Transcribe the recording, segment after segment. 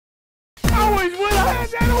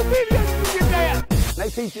They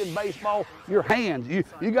teach you in baseball, your hands.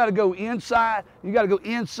 You got to go inside. You got to go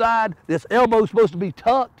inside. This elbow's supposed to be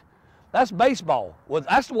tucked. That's baseball. Well,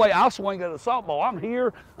 that's the way I swing at a softball. I'm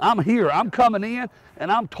here. I'm coming in,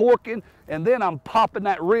 and I'm torquing, and then I'm popping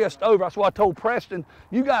that wrist over. That's why I told Preston,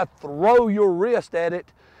 you got to throw your wrist at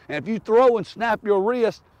it, and if you throw and snap your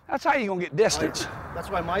wrist, that's how you're going to get distance. That's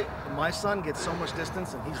why my son gets so much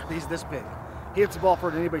distance, and he's this big. He hits the ball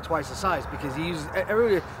further than anybody twice the size because he uses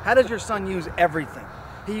every. How does your son use everything?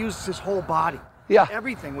 He uses his whole body. Yeah.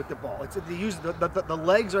 Everything with the ball. It's the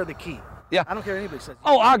legs are the key. Yeah. I don't care what anybody says.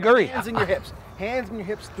 Oh, I agree. Hands in your hips. Hands in your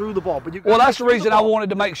hips through the ball. But you. Well, that's the reason I wanted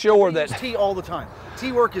to make sure that. Tee all the time.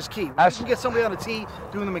 Tee work is key. When you can get somebody on a tee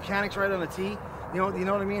doing the mechanics right on a tee. You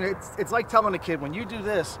know what I mean? It's like telling a kid when you do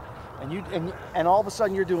this, and all of a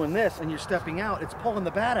sudden you're doing this and you're stepping out. It's pulling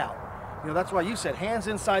the bat out. You know, that's why you said hands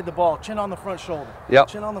inside the ball, chin on the front shoulder. Yep.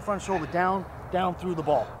 Chin on the front shoulder, down through the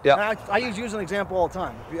ball. Yep. I use you as an example all the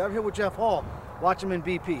time. If you ever hit with Jeff Hall, watch him in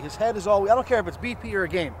BP. His head is always, I don't care if it's BP or a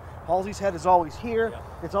game, Halsey's head is always here. Yep.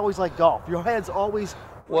 It's always like golf. Your head's always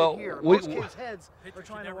right here. Most kids' heads are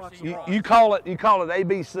trying to watch the ball. You call it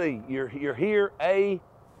ABC. You're here, A,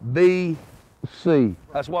 B, C.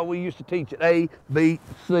 That's why we used to teach it, A, B,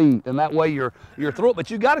 C, and that way you're through it.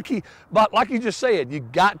 But you got to keep, but like you just said, you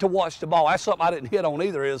got to watch the ball. That's something I didn't hit on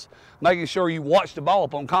either, is making sure you watch the ball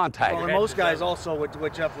upon contact. Well, and most guys also,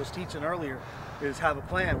 what Jeff was teaching earlier, is have a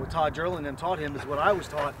plan. What Todd Jerlin and taught him is what I was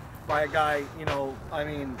taught by a guy,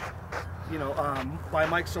 by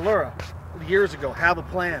Mike Solera years ago. Have a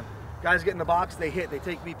plan. Guys get in the box, they hit. They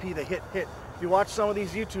take BP, they hit. If you watch some of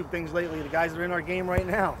these YouTube things lately, the guys that are in our game right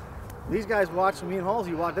now, these guys watch me and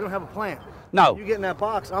Halsey watch, they don't have a plan. No. You get in that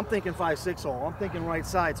box, I'm thinking 5-6 hole, I'm thinking right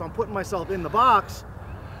side, so I'm putting myself in the box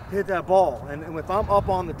to hit that ball. And if I'm up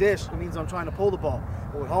on the dish, it means I'm trying to pull the ball.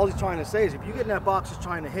 But what Halsey's trying to say is if you get in that box just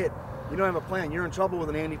trying to hit, you don't have a plan, you're in trouble with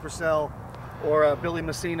an Andy Purcell or a Billy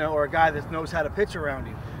Messina or a guy that knows how to pitch around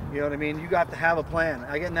you. You know what I mean? You got to have a plan.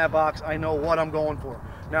 I get in that box, I know what I'm going for.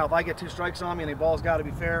 Now, if I get 2 strikes on me and the ball's got to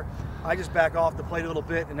be fair, I just back off the plate a little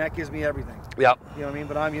bit, and that gives me everything. Yep. You know what I mean?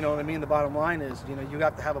 But you know what I mean? The bottom line is, you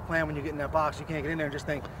have to have a plan when you get in that box. You can't get in there and just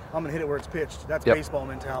think, I'm going to hit it where it's pitched. That's baseball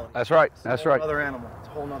mentality. That's right. That's right. It's a whole other animal. It's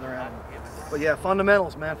a whole other animal. But yeah,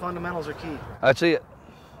 fundamentals, man. Fundamentals are key. That's it.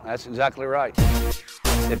 That's exactly right.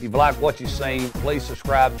 If you've liked what you've seen, please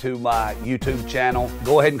subscribe to my YouTube channel.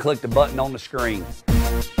 Go ahead and click the button on the screen.